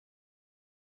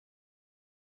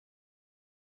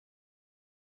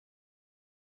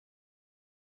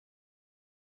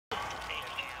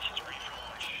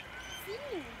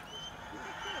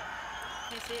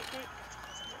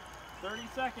30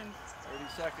 seconds. 30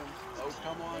 seconds. Oh,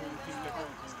 come on.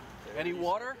 Any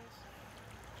water?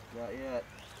 Not yet.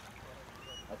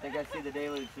 I think I see the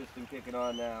deluge system kicking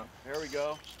on now. There we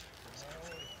go.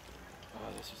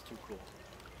 Oh, this is too cool.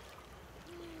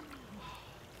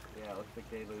 Yeah, it looks like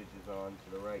deluge is on. To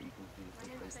the right, you can see the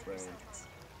system spraying.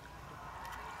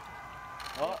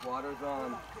 Oh, water's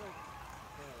on.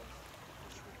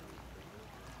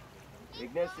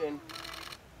 Ignition.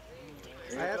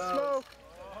 I have smoke.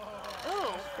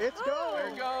 Oh, it's going. There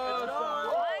it goes.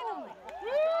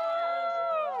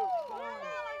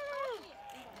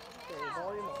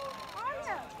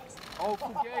 Oh,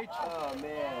 Fugate. Oh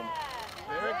man.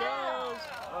 There it goes.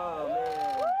 Oh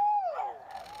man.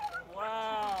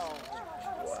 Wow.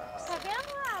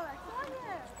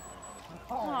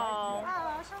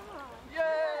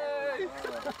 Yay!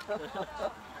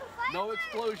 No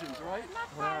explosions, right?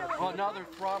 Oh, now they're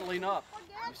throttling up.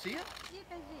 You see it?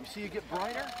 You see it get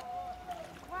brighter?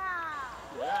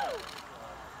 Yeah.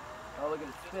 Oh, look at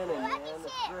it spinning, man.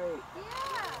 That's great.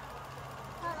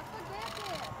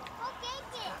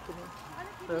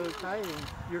 So exciting.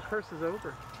 Your curse is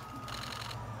over.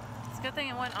 It's a good thing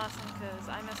it went awesome because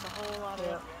I missed a whole lot of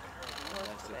work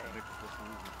today.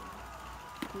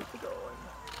 Keep it going.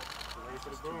 Ready for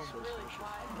the boom.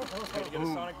 Gonna get a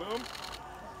sonic boom?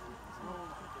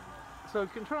 So you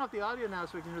can turn off the audio now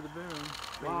so we can hear the boom.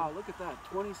 Wow, look at that.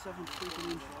 27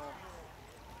 freaking inches.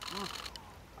 Huh.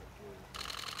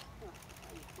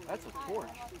 That's a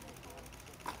torch.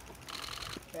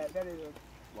 Yeah, that is a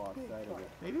Lost sight of it.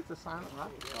 maybe it's a silent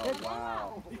rocket. Oh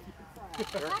wow.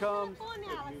 Here it comes. Oh,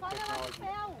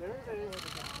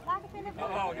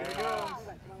 here it goes.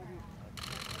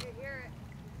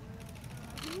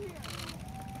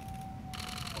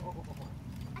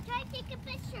 I tried to take a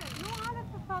picture. Não olha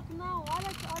pro foto, não. Olha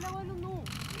o olho nu.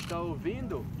 Está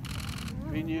ouvindo,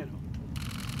 menino?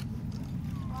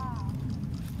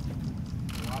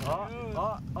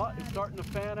 It's starting to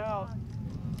fan out.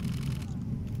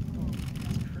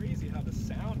 Crazy how the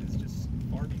sound is just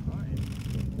far behind.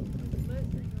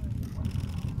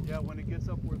 Yeah, when it gets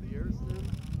up where the air's thin,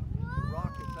 the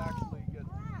rockets actually get.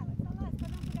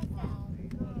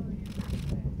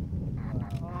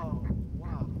 Oh,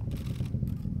 wow.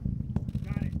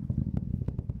 Got it.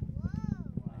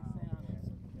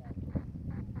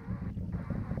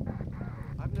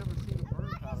 I've never seen a burn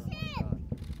pattern like that.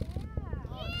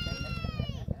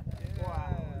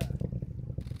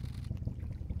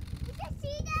 Did you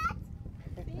see that?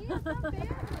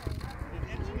 An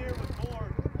engineer was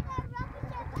born.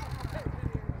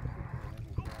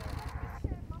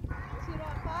 Tirou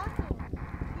a foto?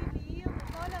 Que lindo.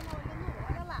 Olha no olho nu.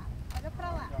 Olha lá. Olha pra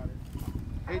lá.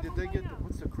 Hey, did they get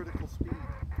what's the critical speed?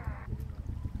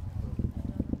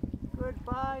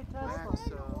 Goodbye, Tesla. Max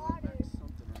something or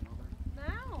another.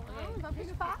 Não, não. Dá pro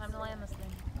espaço. Time to land this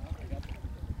thing.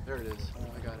 There it is.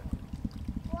 I got it.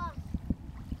 Wow.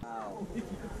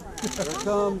 There it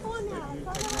comes.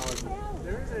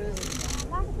 There it is.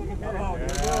 Oh, here it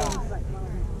goes.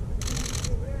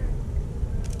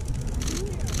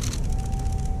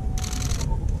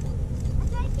 I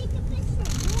tried to take a picture.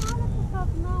 Não olha pro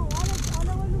foto, não.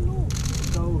 Olha o olho nu.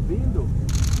 Está ouvindo,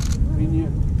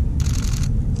 menino?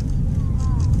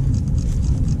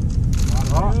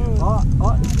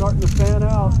 It's starting to fan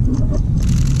out.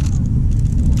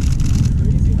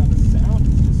 Crazy how the sound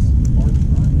is just far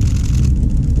behind.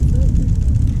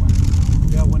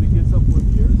 Yeah, when it gets up where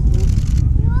the air's thin,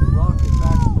 the rockets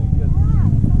actually get.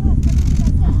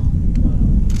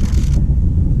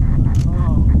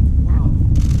 Oh, wow.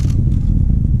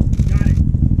 Got it.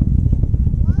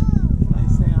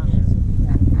 Nice sound.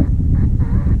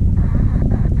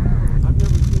 I've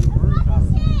never seen a burn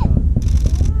pattern like that.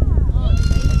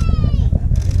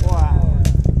 Wow.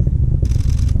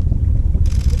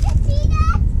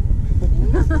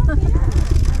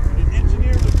 An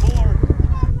engineer was born.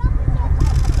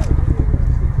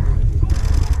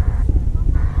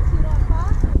 Tirou a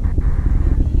foto?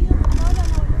 Que lindo. Olha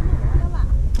no olho nu. Olha lá.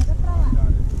 Olha pra lá.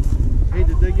 Hey,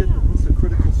 did they get what's the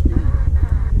critical speed?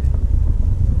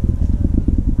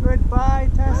 Goodbye,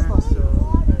 Tesla. Max something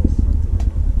or another.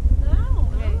 Não,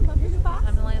 não. Dá pro espaço.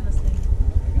 Time to land this thing.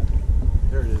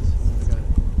 There it is. I got it.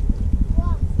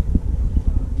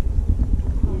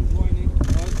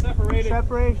 Separated.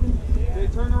 Separation. They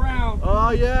turn around.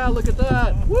 Oh yeah, look at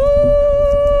that. Woo!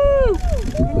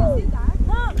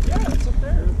 Yeah, it's up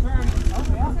there. Turn.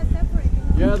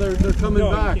 Yeah, they're coming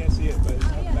No, back. you can't see it, but it's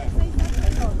coming back.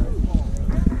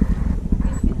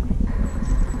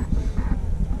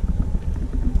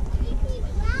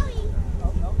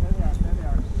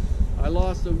 I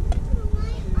lost them.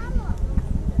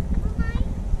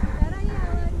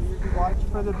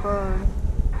 the burn.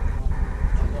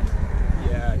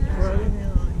 Yeah.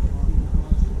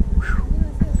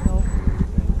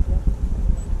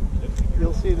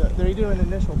 You'll see that they do an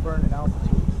initial burn at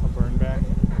altitude. A burn back.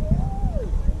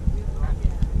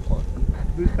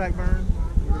 Boost pack burn.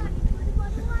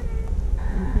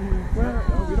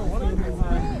 We don't want to.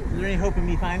 Is there any hope of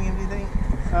me finding anything?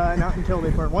 Not until they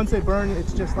burn. Once they burn,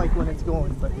 it's just like when it's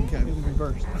going, but it's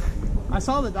reversed. I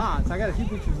saw the dots. I got a few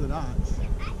pictures of the dots.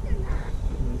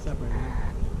 They separated.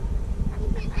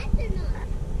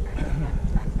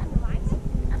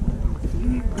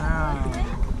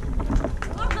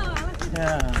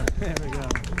 Yeah. There we go.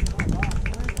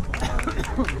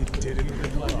 It didn't even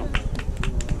blow up.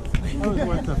 That was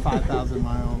worth the 5,000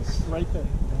 miles. Right there.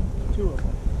 2 of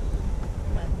them.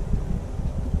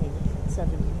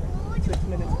 6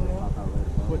 minutes more.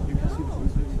 What you can see the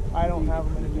sensors? I don't have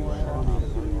them anymore.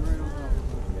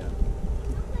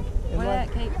 What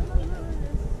at, Kate?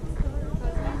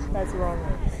 That's the wrong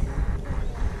one.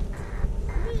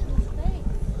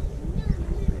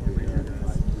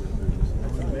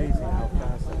 It's amazing how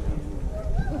fast that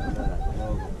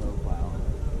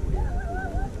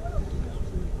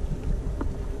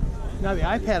Now the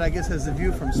iPad, I guess, has the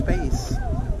view from space.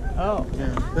 Oh.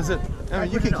 Yeah. Does it? I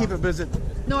mean, you can keep it, but is it?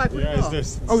 No, I put it is off. there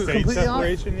state completely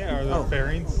separation? off? Yeah, or the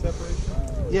fairing separation?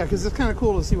 Yeah, because it's kind of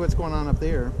cool to see what's going on up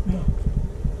there.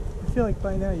 I feel like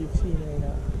by now you've seen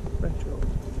a retro.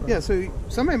 Yeah, so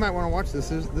somebody might want to watch this.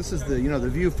 This is the the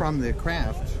view from the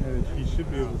craft. You should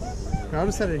be able to. Here, I'll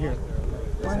just set it here.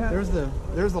 There's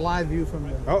the live view from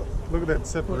the. Oh, look at that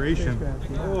separation.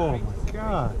 Oh my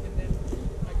God.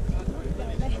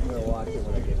 I'm gonna watch it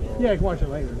when I get home. Yeah, I can watch it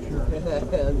later, sure.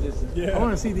 I'm just, I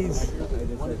want to see these. I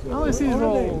want to see these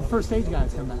little first stage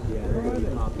guys come back. yeah, they're gonna be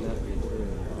popping up here too.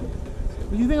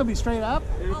 Do you think it'll be straight up?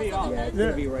 Yeah, it's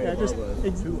gonna be right above us.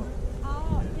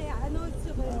 Oh, yeah, I know it's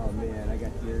too late. Oh man, I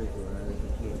got tears for it.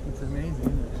 It's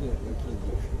amazing.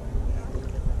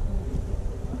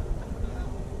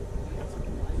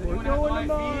 We're going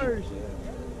to Mars.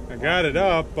 I got it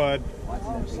up, but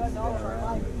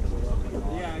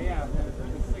Yeah.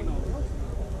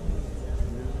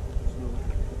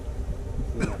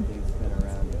 See that thing spin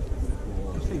around it.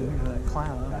 It's cool.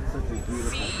 Clown. That's such a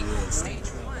beautiful view. Stage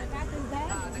 1. I mean, I can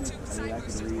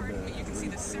read the. You can see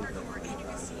the silver board, and you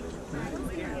can see.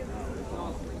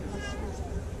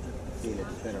 Seeing it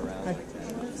spin around like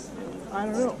that. I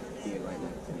don't know. See it right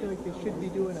next I feel like they should be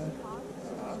doing a.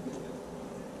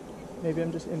 Maybe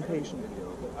I'm just impatient.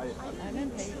 I'm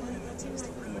impatient.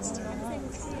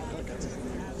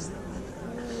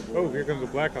 oh, here comes the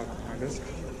Blackhawk behind us.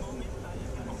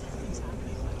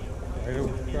 Right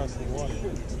over across the water.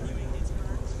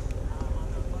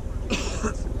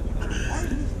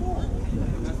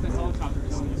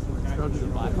 Go to the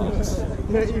Blackhawks.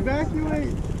 Yeah,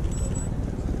 evacuate.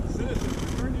 Citizens,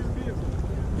 return to your vehicle.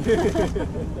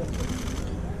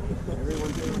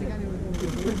 Everyone's doing it.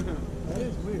 That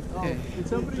is weird. Oh, did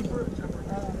somebody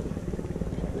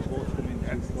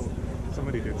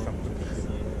Somebody did something.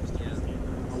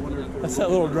 That's that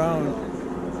little drone.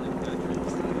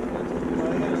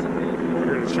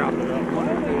 We're gonna chop it up.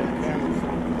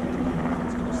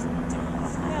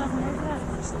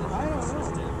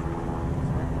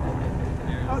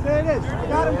 Oh, there it is.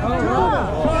 Got him.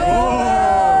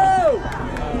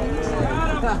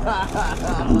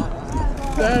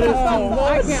 That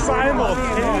is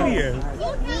simultaneous.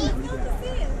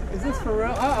 Is this for real?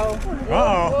 Uh-oh.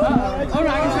 Uh-oh. Oh, no, I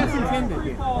guess that's intended.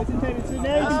 That's intended. It's an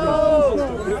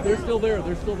egg. They're still there.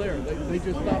 They're still there. They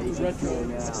just stopped the retro.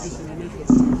 It's just an initial.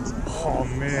 Oh,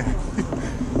 man.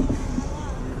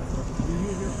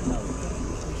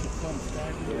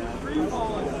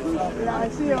 Yeah, I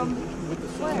see them.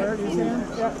 Where? You see them?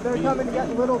 Yeah, they're coming. You got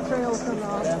little trails coming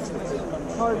off.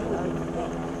 Hard.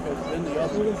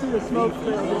 You can see the smoke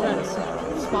trails.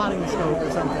 Spotting smoke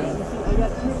or something. I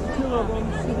got two of them.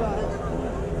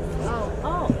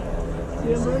 Oh.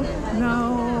 See them, Bruce? No.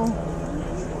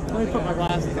 Let me put my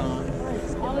glasses on.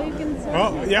 All you can see.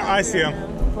 Oh, yeah, I see them.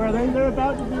 Where they're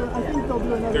about to do, I think they'll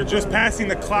do another. They're just passing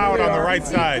the cloud on the right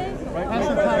side. That's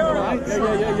the time,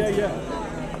 right? Yeah.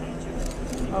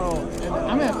 Oh,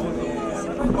 I'm at.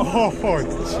 Oh,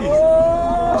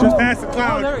 jeez. Just past the Oh,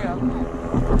 cloud. there we go.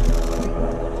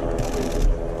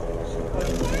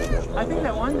 I think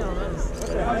that one though is.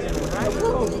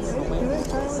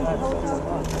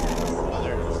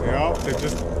 Yeah, they're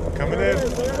just coming in.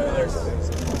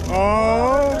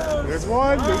 Oh, there's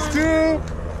one, there's two. There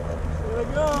we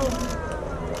go.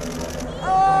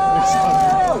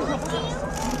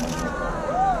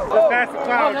 Just past the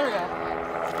cloud. Oh, there we go.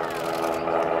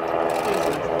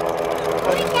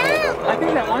 I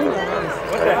think that one was.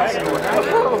 What the heck? Can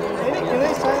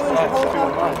they silence the whole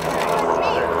time?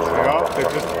 They're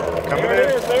just coming in.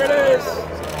 There it is.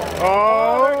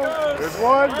 Oh, there's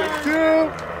one, there's two.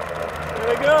 There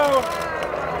they go.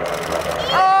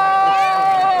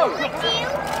 Oh!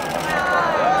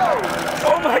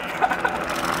 Oh my God.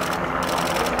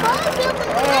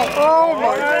 Oh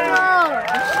my God!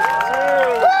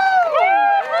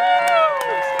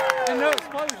 And no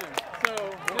explosion, so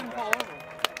it didn't fall over.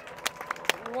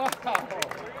 Wow.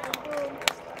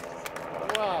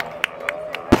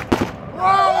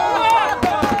 Wow. Whoa!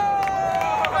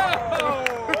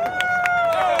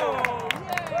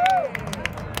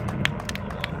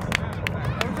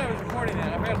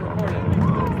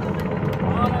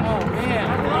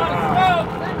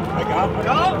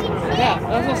 Yeah,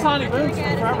 that was a Sonic Boom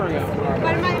forever ago.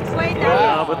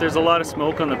 Yeah, but there's a lot of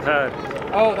smoke on the pad.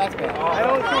 Oh, that's bad.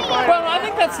 Well, I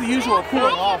think that's the usual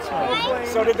cooling off smoke.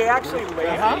 So did they actually lay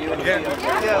it? Huh? Yeah,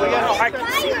 we got I can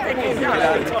see they can hear it.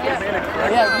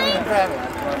 Yeah, we can grab it.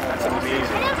 That's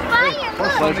amazing.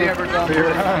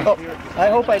 Oh, I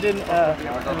hope I didn't. Oh,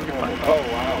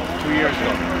 wow. 2 years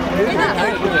ago.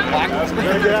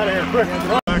 Get out of here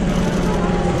quick.